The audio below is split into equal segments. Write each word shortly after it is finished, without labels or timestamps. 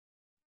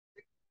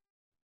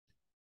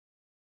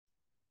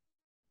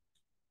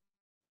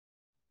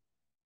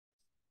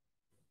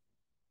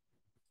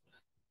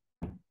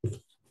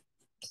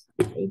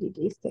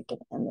ADD sticking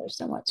and there's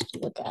so much to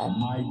look at.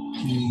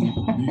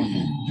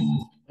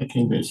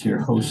 King Biz here,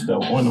 host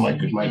of On the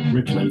Mic with Mike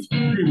Richmond's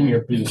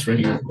premier business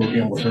radio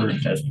program. We're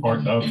heard as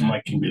part of the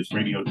Mike King Biz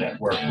Radio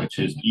Network, which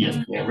is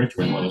ESPN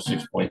Richmond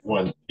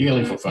 106.1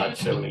 daily from 5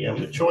 to 7 a.m.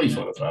 The Choice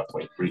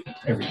 105.3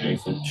 every day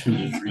from 2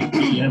 to 3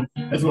 p.m.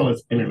 as well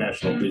as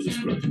International Business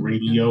Growth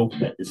Radio.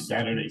 That is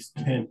Saturdays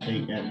 10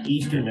 a.m.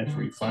 Eastern. That's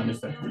where you find us.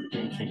 That's where the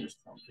Game Changers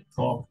come to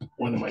talk.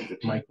 On the Mic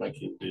with Mike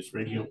King Biz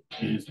Radio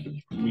is the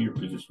premier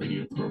business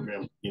radio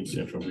program in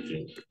Central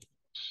Virginia.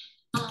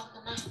 On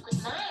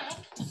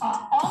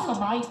the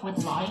mic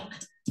with Mike.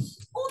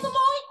 On the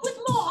mic with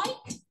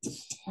Mike.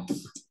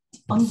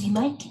 On the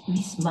mic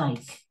with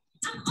Mike.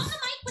 I'm on the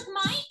mic with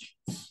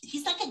Mike.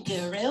 He's like a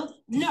guru.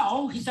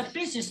 No, he's a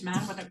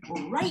businessman with a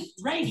great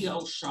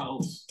radio show.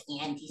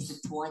 And he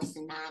supports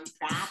the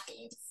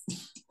nonprofits.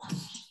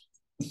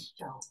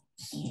 Show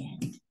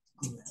and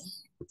guru.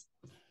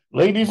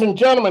 Ladies and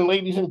gentlemen,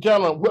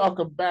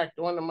 welcome back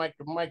to On the Mic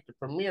with Mike, the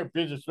premier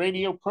business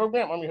radio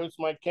program. I'm your host,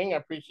 Mike King. I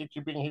appreciate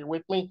you being here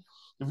with me.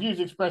 The views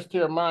expressed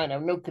here are mine. I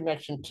have no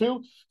connection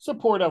to,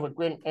 support of, or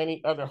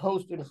any other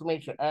host,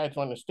 information, or ads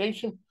on the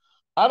station.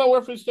 I don't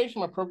work for the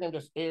station. My program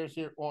just airs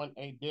here on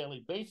a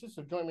daily basis.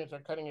 So join me as our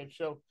cutting-edge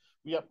show.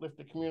 We uplift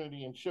the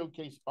community and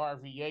showcase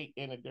RVA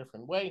in a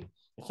different way.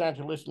 The sounds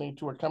you're listening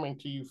to are coming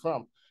to you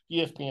from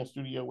ESPN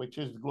Studio, which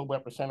is the global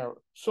epicenter of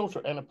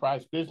social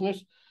enterprise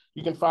business.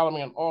 You can follow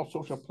me on all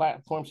social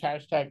platforms,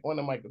 hashtag On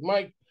the Mic with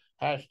Mike,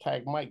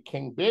 hashtag Mike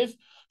King Biz.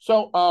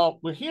 So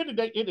we're here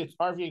today. It is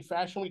RVA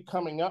Fashion Week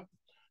coming up.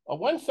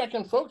 1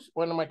 second, folks,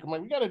 On the Mic with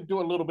Mike. We got to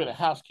do a little bit of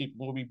housekeeping.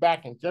 We'll be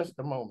back in just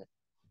a moment.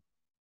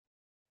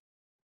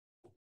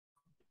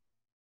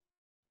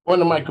 On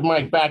the Mic with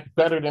Mike, back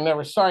better than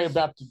ever. Sorry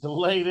about the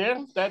delay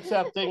there. That's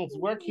how things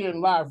work here in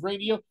live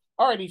radio.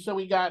 Alrighty, so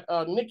we got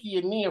NIKKI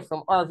and NIA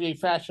from RVA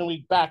Fashion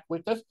Week back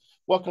with us.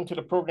 Welcome to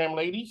the program,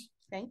 ladies.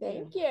 Thank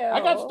you. I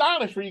got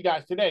stylish for you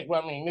guys today.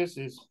 Well, I mean, this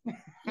is...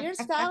 You're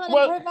styling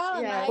and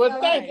profiling. Yeah, well,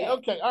 thank you.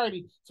 Okay,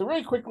 alrighty. So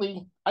really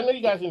quickly, I know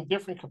you guys in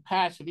different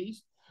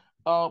capacities.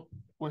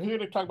 We're here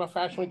to talk about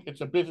Fashion Week.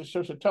 It's a business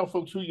show, so tell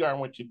folks who you are and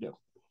what you do.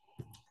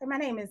 So my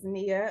name is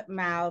NIA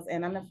Miles,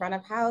 and I'm the front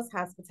of house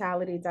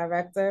hospitality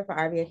director for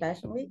RVA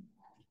Fashion Week.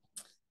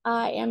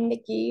 I am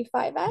NIKKI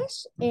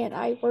Five-Ash, and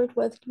I work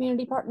with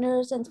community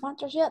partners and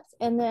sponsorships,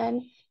 and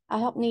then I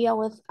help NIA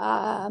with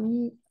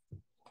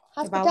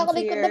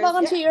hospitality with the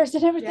volunteers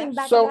and everything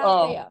back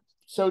there.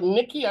 So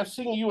NIKKI, I've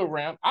seen you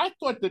around. I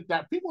thought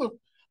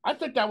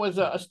that was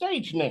a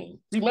stage name.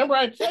 Remember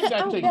I said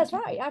that to you? That's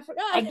right. I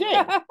forgot. I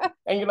did.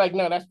 And you're like,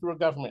 no, that's the real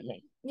government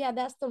name. Yeah,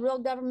 that's the real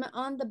government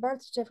on the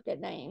birth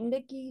certificate name,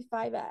 NIKKI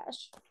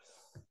Five-Ash.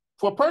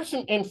 For a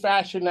person in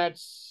fashion,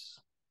 that's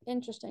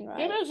interesting,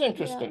 right? It is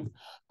interesting.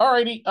 Yeah. All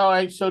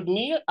right. So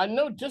NIA, I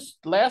know just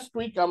last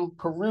week I'm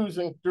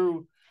perusing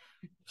through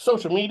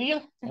social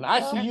media, and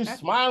I see you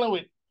smiling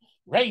with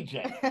Ray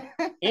J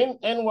in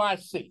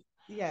NYC.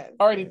 Yes.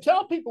 Alrighty,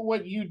 tell people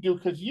what you do,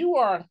 because you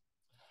are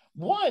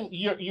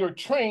you're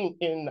trained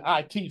in the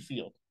IT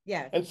field.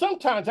 Yes. And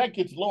sometimes that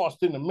gets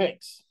lost in the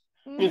mix.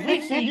 Because we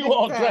see you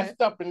all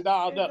dressed up and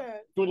dialed up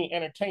doing the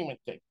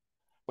entertainment thing.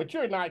 But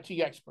you're an IT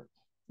expert.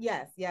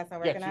 Yes, I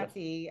work in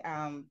IT.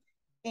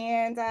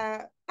 And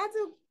I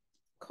do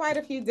quite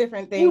a few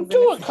different things. You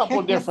do a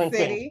couple different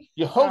things.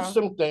 You host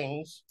some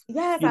things.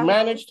 Yes. You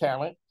manage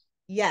talent.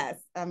 Yes,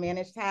 I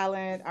manage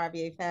talent,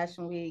 RVA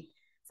Fashion Week.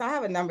 So I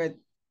have a number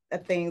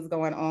of things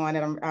going on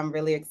that I'm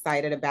really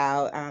excited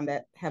about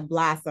that have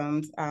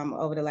blossomed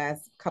over the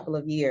last couple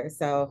of years.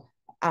 So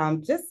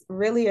just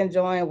really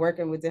enjoying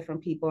working with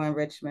different people in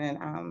Richmond.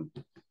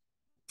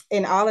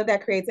 And all of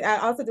that creates. I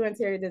also do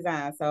interior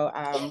design. So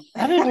I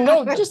didn't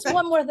know. Just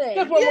one more thing.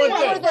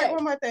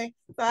 One more thing.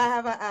 So I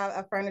have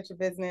a furniture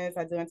business.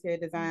 I do interior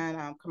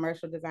design,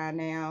 commercial design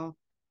now.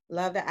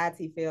 Love the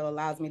IT field.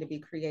 Allows me to be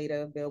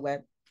creative, build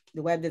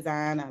web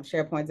design,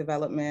 SharePoint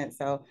development.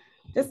 So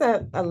just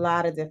a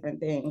lot of different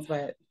things,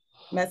 but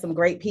met some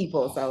great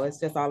people. So it's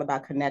just all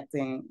about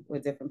connecting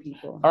with different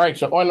people. All right.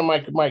 So On the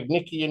Mic with Mike,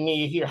 NIKKI and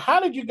NIA here.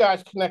 How did you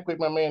guys connect with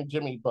my man,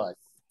 Jimmy Budd?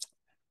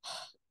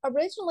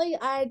 Originally,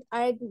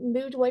 I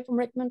moved away from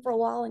Richmond for a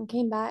while and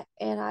came back,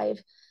 and I've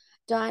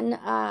done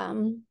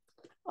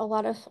a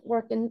lot of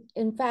work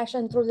in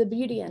fashion through the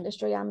beauty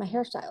industry. I'm a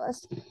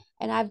hairstylist,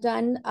 and I've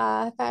done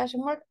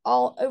fashion work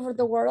all over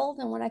the world.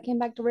 And when I came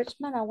back to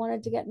Richmond, I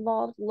wanted to get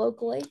involved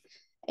locally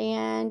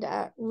and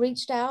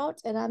reached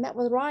out, and I met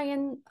with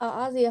Ryan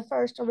Ozia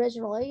first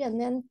originally, and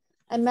then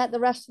I met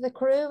the rest of the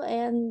crew,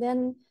 and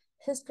then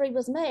history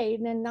was made,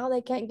 and now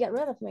they can't get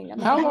rid of me.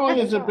 How long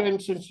has it been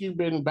since you've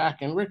been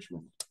back in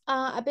Richmond?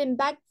 I've been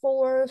back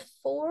for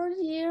 4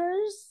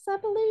 years, I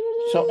believe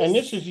it is. So, and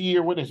this is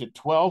year, what is it,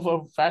 12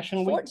 of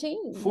Fashion Week?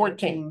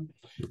 14.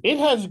 It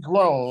has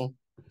grown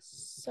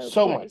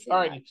so much. All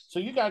right. So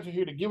you guys are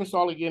here to give us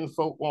all the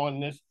info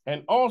on this.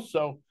 And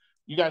also,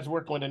 you guys are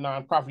working with a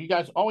nonprofit. You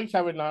guys always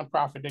have a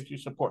nonprofit that you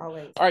support.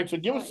 Always. All right. So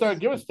give us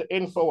the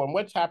info on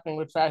what's happening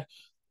with fashion.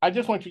 I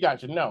just want you guys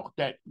to know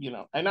that,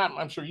 and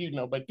I'm sure you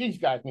know, but these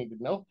guys need to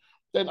know.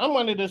 that I'm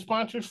one of the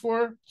sponsors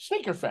for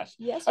Sneaker Fest.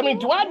 Yes. I mean,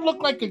 do I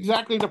look like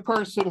exactly the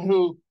person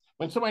who,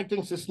 when somebody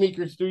thinks of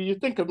sneakers, do you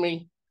think of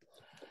me?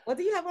 Well,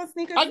 do you have on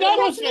sneakers? I got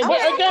on,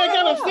 I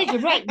got on Oh.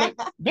 sneakers, right? But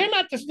they're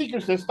not the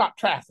sneakers that stop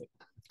traffic.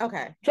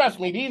 Okay. Trust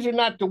me, these are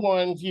not the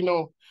ones,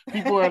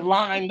 people are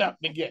lined up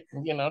to get.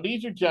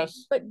 These are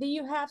just. But do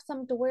you have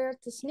some to wear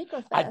to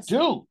Sneaker Fest? I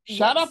do.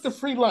 Shout out to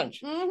free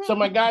lunch. So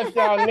my guys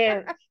down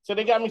there, so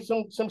they got me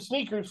some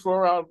sneakers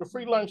for the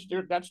free lunch.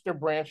 That's their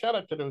brand. Shout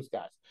out to those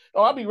guys.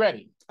 Oh, I'll be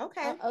ready.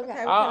 Okay.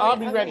 I'll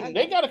be ready.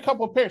 They got a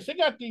couple of pairs. They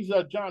got these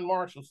John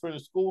Marshalls for the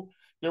school.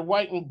 They're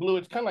white and blue.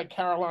 It's kind of like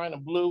Carolina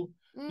blue.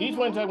 These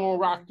ones I'm gonna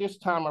rock this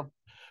time are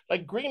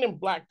like green and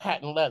black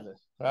patent leather.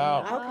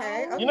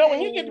 Okay.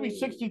 When you get to be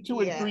 62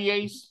 and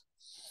 3/8.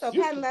 So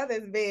patent leather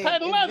is big.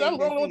 Patent leather. I'm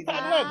rolling with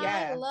patent leather.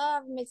 I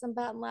love me some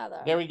patent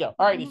leather. There we go.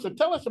 All righty. So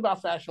tell us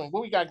about Fashion Week.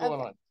 What we got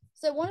going on?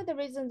 So one of the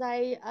reasons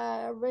I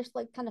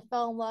originally kind of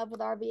fell in love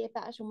with RVA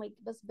Fashion Week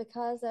was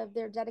because of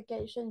their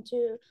dedication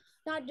to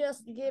not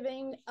just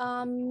giving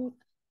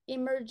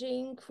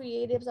emerging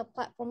creatives a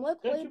platform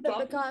locally, but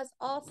because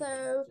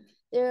also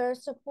they're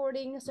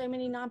supporting so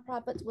many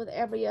nonprofits with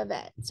every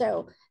event.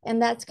 So,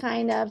 and that's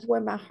kind of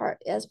where my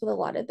heart is with a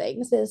lot of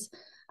things. Is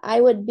I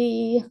would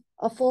be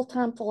a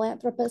full-time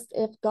philanthropist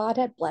if God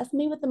had blessed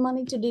me with the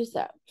money to do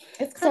so.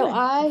 So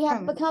I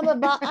have become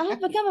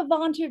a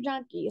volunteer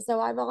junkie.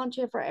 So I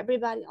volunteer for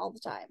everybody all the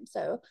time.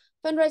 So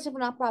fundraising for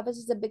nonprofits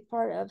is a big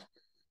part of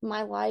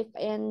my life,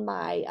 and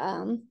my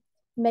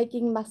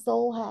making my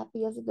soul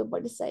happy is a good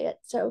way to say it.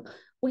 So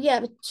we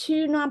have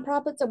 2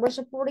 nonprofits that we're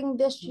supporting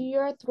this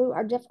year through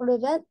our different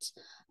events.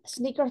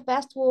 Sneaker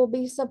Fest will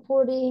be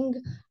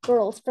supporting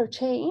Girls for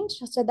Change.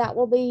 So that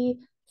will be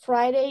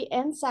Friday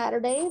and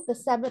Saturday, the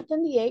 7th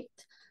and the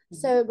 8th.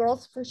 So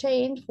Girls for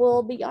Change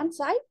will be on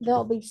site.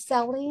 They'll be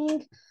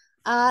selling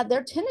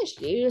their tennis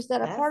shoes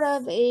that are part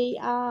of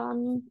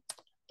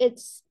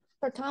it's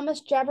for Thomas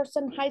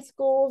Jefferson High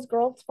School's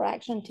Girls for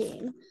Action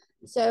team.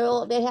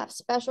 So they have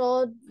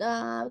special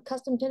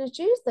custom tennis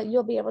shoes that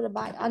you'll be able to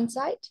buy on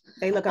site.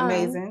 They look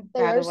amazing,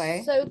 by the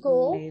way. So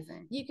cool.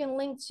 Amazing. You can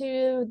link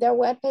to their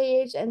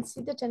webpage and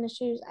see the tennis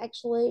shoes.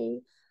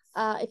 Actually,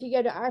 if you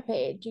go to our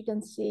page, you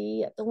can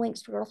see the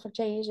links to Girls for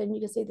Change, and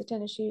you can see the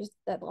tennis shoes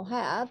that they'll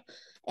have.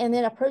 And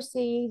then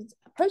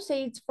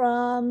proceeds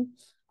from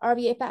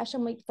RVA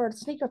Fashion Week for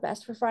Sneaker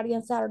Fest for Friday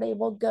and Saturday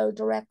will go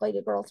directly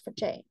to Girls for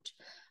Change.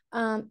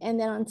 And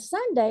then on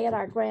Sunday at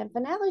our grand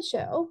finale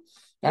show,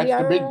 that's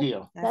the big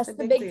deal. That's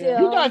the big deal.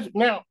 You guys,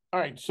 now, all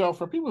right, so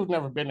for people who've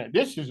never been there,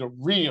 this is a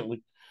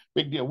really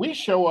big deal. We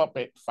show up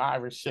at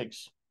 5 or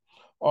 6,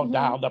 all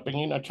dialed up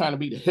and, trying to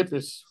be the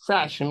hippest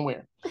fashion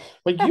wear.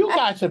 But you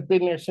guys have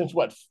been there since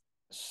what,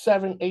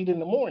 7, 8 in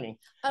the morning?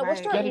 We're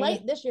starting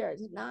late this year.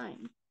 It's 9.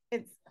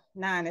 It's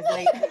 9, it's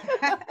late.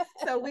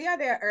 So we are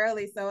there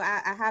early. So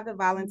I have the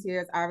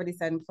volunteers already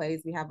set in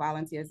place. We have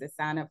volunteers that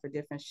sign up for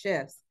different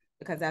shifts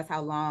because that's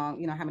how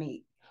long, how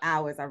many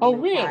hours are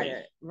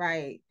required.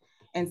 Right.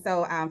 And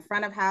so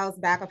front of house,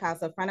 back of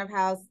house. So front of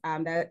house,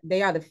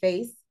 they are the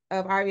face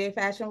of RVA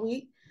Fashion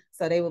Week.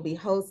 So they will be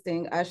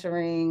hosting,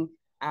 ushering,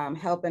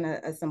 helping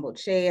assemble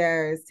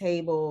chairs,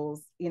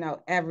 tables,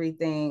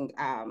 everything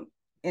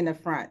in the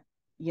front,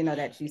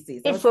 that you see.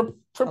 So and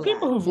for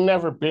people who've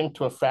never been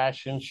to a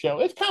fashion show,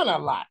 it's kind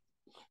of a lot.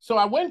 So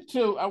I went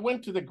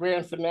to the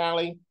grand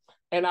finale,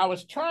 and I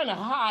was trying to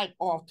hide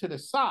off to the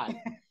side.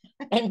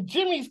 And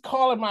Jimmy's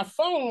calling my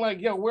phone like,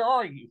 yo, where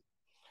are you?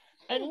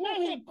 And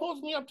then he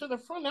pulls me up to the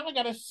front. Now I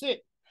got to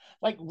sit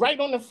like right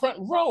on the front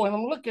row. And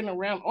I'm looking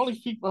around all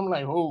these people. I'm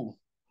like, oh,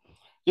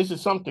 this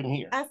is something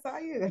here. I saw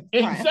you.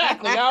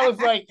 Exactly. I was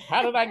like,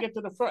 how did I get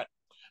to the front?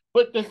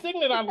 But the thing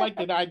that I liked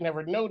that I'd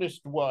never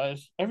noticed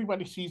was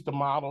everybody sees the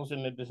models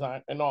and the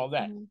design and all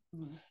that.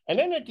 Mm-hmm. And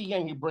then at the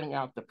end, you bring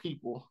out the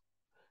people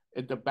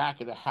at the back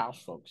of the house,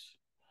 folks,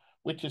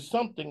 which is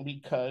something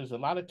because a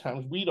lot of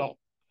times you don't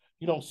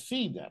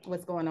see them.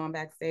 What's going on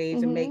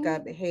backstage, the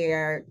makeup, the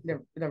hair,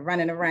 the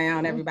running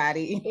around,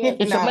 everybody.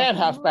 It's a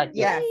madhouse back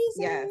there.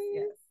 Yes.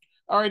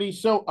 Alrighty,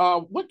 so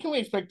what can we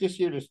expect this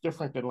year that's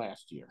different than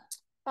last year?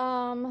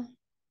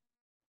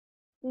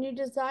 New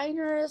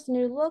designers,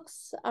 new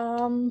looks.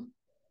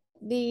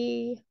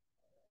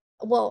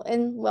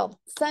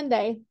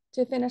 Sunday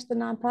to finish the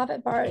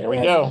nonprofit part. There we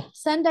go.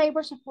 Sunday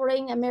we're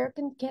supporting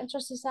American Cancer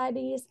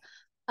Society's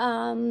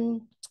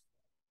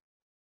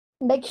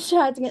making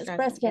strides against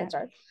breast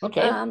cancer.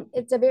 Okay.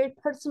 It's a very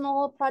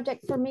personal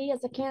project for me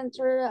as a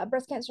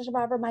breast cancer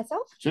survivor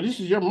myself. So this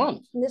is your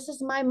month. This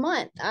is my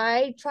month.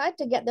 I tried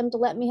to get them to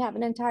let me have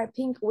an entire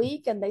pink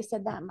week, and they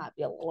said that might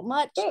be a little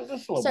much.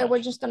 So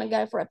we're just going to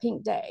go for a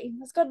pink day.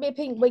 It's going to be a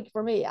pink week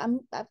for me.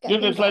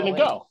 You're just letting it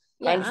go.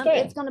 Yeah, I understand.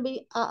 It's going to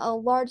be a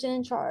large and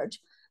in charge.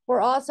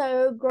 We're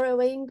also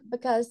growing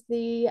because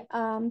the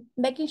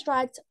Making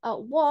Strides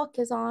walk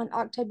is on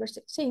October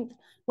 16th,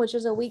 which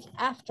is a week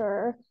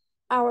after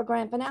our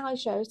grand finale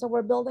show. So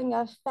we're building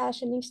a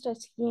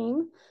fashionista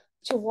scheme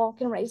to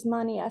walk and raise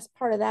money as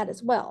part of that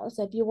as well.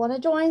 So if you want to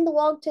join the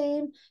walk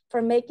team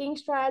for Making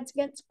Strides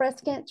Against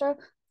Breast Cancer,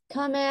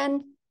 come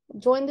in,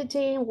 join the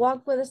team,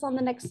 walk with us on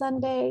the next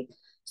Sunday.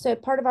 So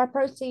part of our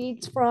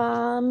proceeds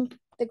from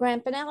the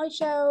grand finale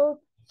show,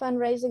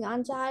 fundraising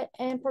on site,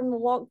 and from the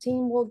walk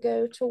team will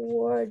go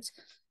towards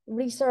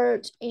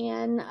research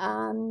and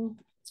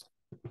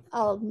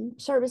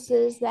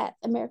services that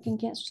American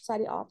Cancer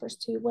Society offers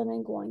to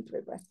women going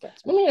through breast cancer.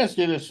 Let me ask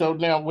you this. So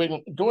now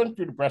when going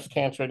through the breast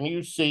cancer and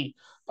you see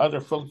other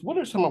folks, what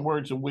are some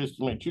words of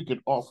wisdom that you could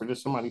offer to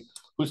somebody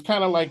who's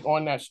kind of like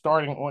on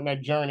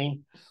that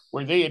journey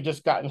where they had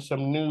just gotten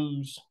some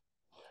news?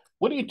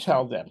 What do you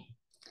tell them?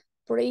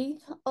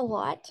 Breathe a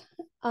lot.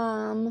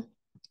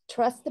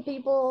 Trust the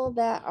people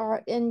that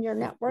are in your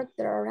network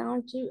that are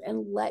around you,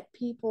 and let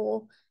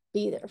people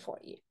be there for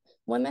you.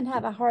 Women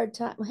have a hard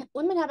time.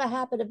 Women have a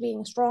habit of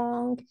being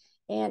strong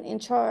and in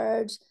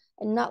charge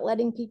and not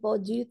letting people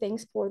do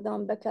things for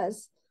them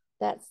because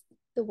that's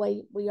the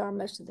way we are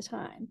most of the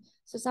time.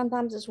 So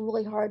sometimes it's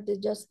really hard to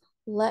just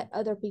let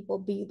other people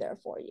be there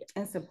for you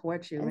and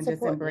support you and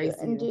just embrace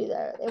you and do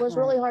that. It was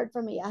really hard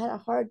for me. I had a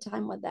hard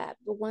time with that.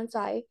 But once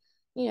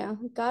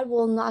God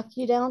will knock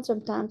you down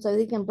sometimes so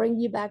he can bring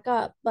you back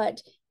up.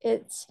 But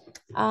it's,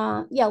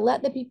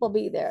 let the people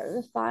be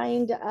there.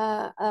 Find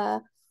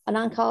an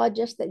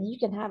oncologist that you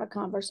can have a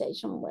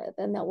conversation with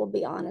and that will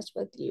be honest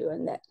with you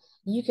and that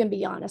you can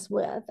be honest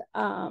with.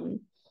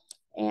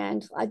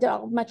 And I did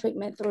all of my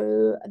treatment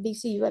through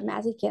VCU at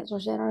Massey Cancer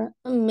Center,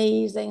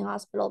 amazing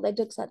hospital. They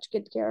took such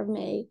good care of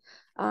me.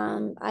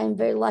 I'm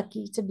very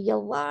lucky to be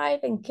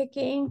alive and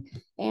kicking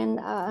and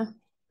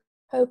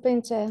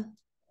hoping to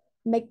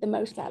make the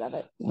most out of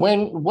it.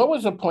 What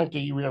was the point that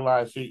you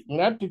realized,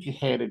 not that you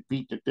had it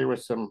beat, that there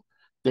was some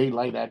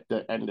daylight at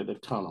the end of the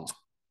tunnel?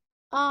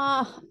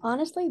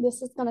 Honestly,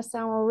 this is going to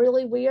sound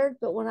really weird,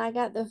 but when I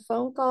got the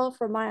phone call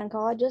from my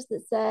oncologist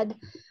that said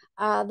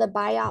the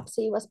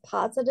biopsy was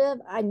positive,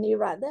 I knew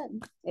right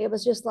then. It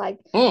was just like,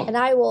 and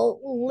I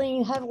will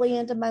lean heavily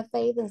into my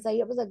faith and say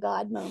it was a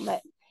God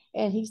moment.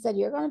 And he said,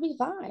 you're going to be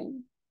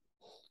fine.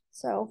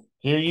 So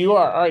here you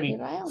are.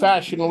 Alrighty.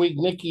 Fashion Week,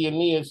 NIKKI and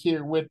NIA is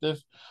here with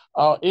us.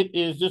 It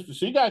is just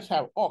so you guys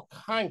have all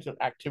kinds of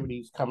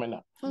activities coming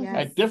up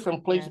at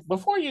different places.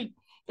 Before you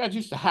guys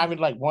used to have it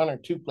like one or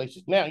two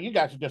places. Now you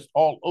guys are just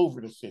all over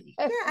the city.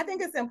 Yeah, I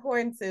think it's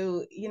important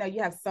to, you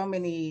have so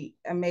many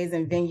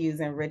amazing venues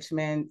in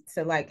Richmond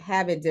to like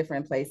have it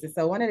different places.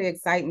 So one of the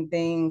exciting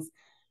things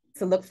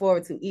to look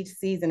forward to each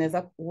season is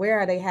where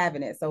are they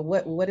having it? So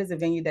what is the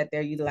venue that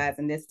they're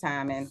utilizing this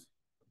time? And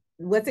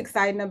what's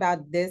exciting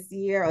about this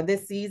year or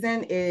this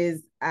season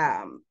is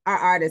our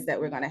artists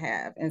that we're going to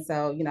have. And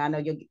so, I know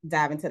you'll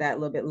dive into that a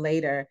little bit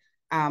later.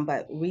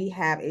 But we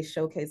have a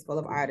showcase full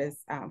of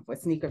artists for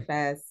Sneaker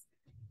Fest.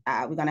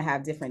 We're going to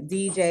have different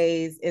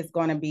DJs. It's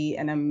going to be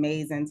an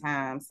amazing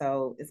time.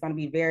 So it's going to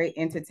be very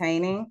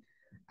entertaining.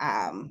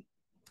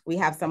 We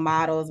have some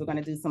models. We're going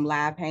to do some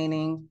live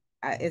painting.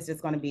 It's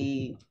just going to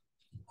be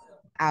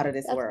out of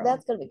this world.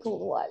 That's going to be cool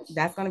to watch.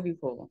 That's going to be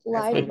cool.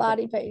 Live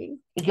body painting.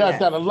 You guys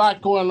got a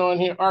lot going on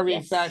here.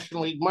 RVA Fashion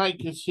Week.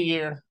 Mike is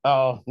here.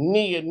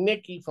 NIA,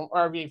 NIKKI from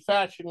RVA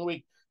Fashion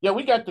Week. Yeah,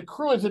 we got the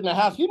crews in the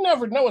house. You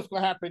never know what's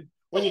going to happen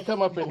when you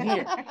come up in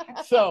here.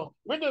 So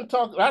we're going to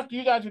talk, after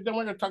you guys are done,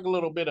 we're going to talk a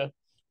little bit of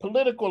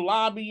political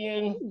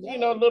lobbying, a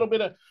little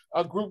bit of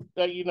a group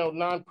that,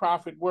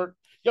 nonprofit work.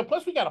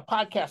 Plus we got a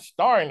podcast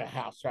star in the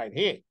house right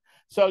here.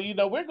 So,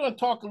 we're going to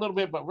talk a little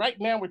bit, but right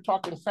now we're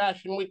talking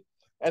Fashion Week.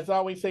 As I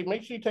always say,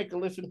 make sure you take a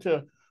listen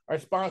to our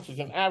sponsors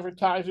and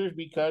advertisers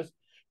because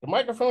the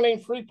microphone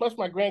ain't free, plus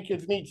my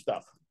grandkids need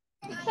stuff.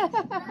 My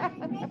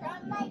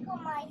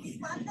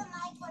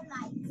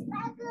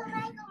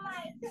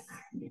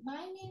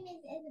name is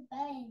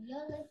Isabella, and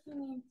you're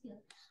listening to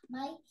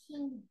My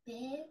King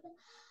Biv.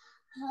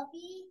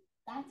 Hubby,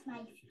 that's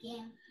my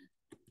scam.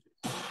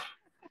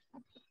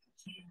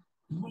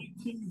 My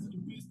King is a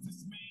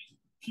businessman.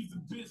 He's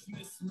a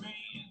businessman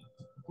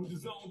with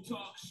his own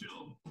talk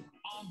show.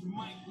 On the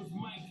mic with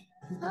Mike.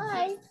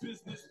 Hi.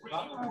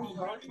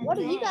 What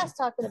are you guys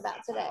talking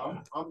about today?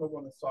 I'm the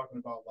one that's talking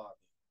about lobbying.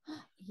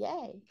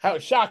 Yay. How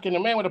shocking, the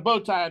man with a bow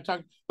tie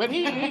talking. But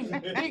he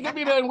can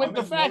be there with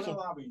the fashion.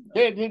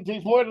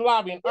 He's more than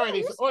lobbying. All right,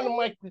 he's on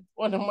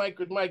the mic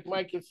with Mike.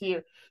 Mike is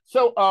here.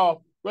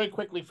 So very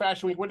quickly,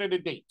 Fashion Week, what are the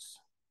dates?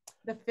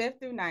 The 5th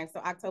through 9th,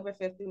 so October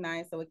 5th through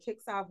 9th. So it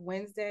kicks off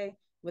Wednesday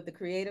with the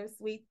Creative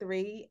Suite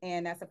 3,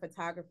 and that's a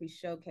photography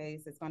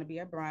showcase. It's going to be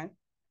a brunch.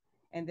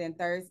 And then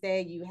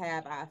Thursday, you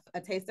have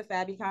a Taste of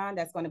Fabicon.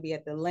 That's going to be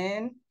at the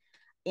Lynn.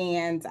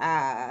 And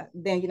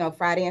then,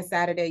 Friday and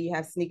Saturday, you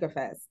have Sneaker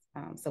Fest.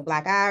 So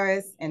Black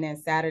Iris, and then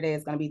Saturday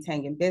is going to be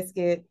Tang and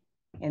Biscuit.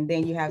 And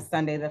then you have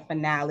Sunday, the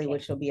finale,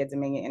 which will be at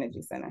Dominion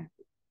Energy Center.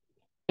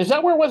 Is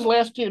that where it was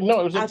last year?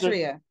 No, it was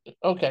Altria.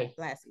 Okay.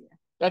 Last year.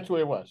 That's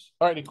where it was.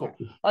 All righty, cool.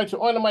 All right,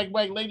 so on the mic,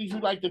 ladies,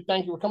 we'd like to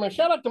thank you for coming.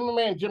 Shout out to my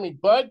man, Jimmy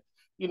Budd.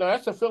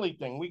 That's a Philly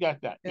thing. We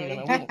got that.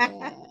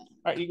 All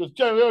right, Eagles.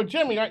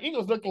 Jimmy, our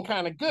Eagles looking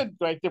kind of good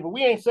right there, but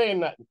we ain't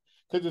saying nothing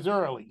because it's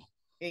early.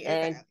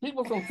 And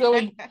people from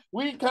Philly,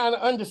 we kind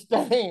of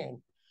understand.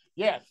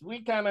 Yes,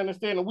 we kind of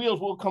understand the wheels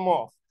will come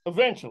off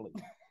eventually.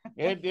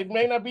 It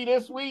may not be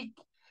this week.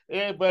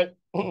 Yeah, but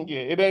yeah,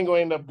 it ain't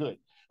going to end up good.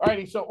 All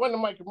righty, so on the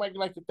mic, Mike, I'd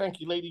like to thank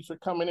you, ladies, for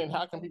coming in.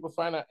 How can people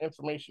find out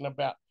information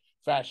about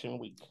Fashion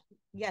Week?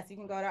 Yes, you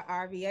can go to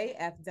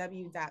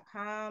rvafw.com.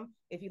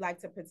 If you'd like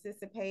to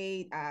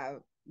participate,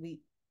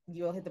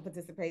 you'll hit the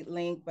participate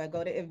link, but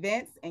go to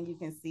events and you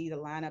can see the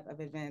lineup of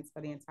events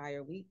for the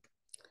entire week.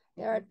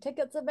 There are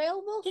tickets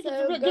available, Tickets,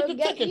 so get go the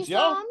get tickets, you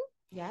yo. some.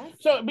 Yes.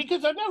 So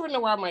because I never know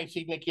where I might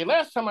see Nikki.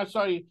 Last time I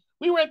saw you,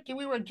 we were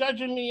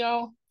judging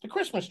the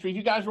Christmas trees.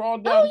 You guys were all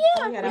down.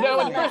 Oh We're yeah, down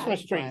with the that.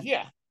 Christmas trees.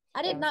 Yeah.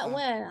 I did not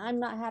win.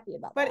 I'm not happy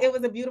about that. But it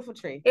was a beautiful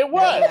tree. It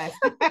was.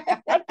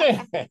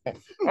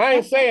 I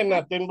ain't saying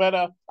nothing, but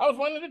I was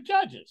one of the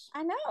judges.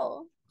 I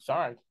know.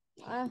 Sorry.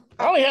 I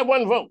only had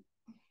one vote.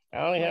 You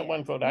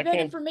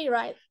voted for me,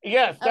 right?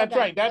 Yes, that's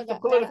right. That's the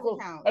political.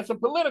 That That's a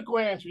political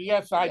answer.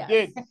 Yes, I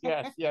did.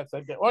 Yes, I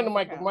did. On the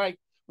mic with Mike.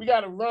 We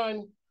got to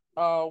run.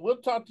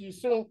 We'll talk to you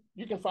soon.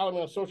 You can follow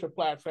me on social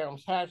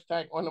platforms.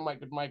 Hashtag on the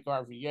mic with Mike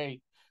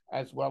RVA,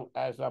 as well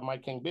as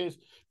Mike King Biz.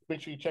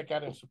 Make sure you check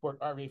out and support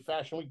RVA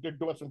Fashion Week. They're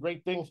doing some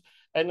great things.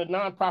 And the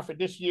nonprofit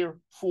this year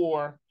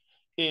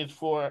is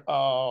for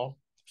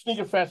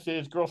Sneaker Fest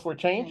is Girls for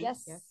Change.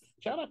 Yes.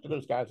 Shout out to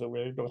those guys over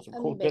there. They're doing some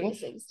cool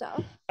things.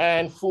 Stuff.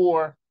 And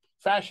for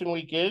Fashion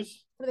Week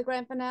is? For the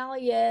grand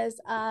finale is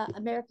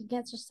American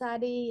Cancer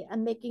Society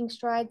and Making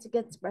Strides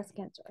Against Breast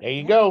Cancer. There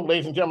you go,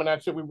 ladies and gentlemen.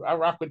 That's it. I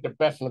rock with the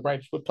best and the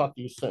brightest. We'll talk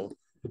to you soon.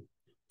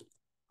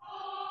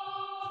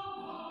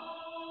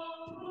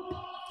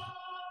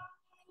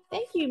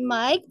 Thank you,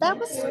 Mike. That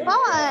was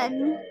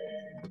fun.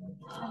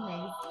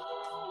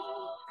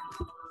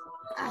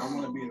 I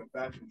want to be in a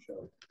fashion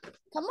show.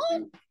 Come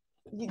on.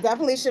 You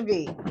definitely should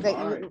be.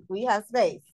 We have space.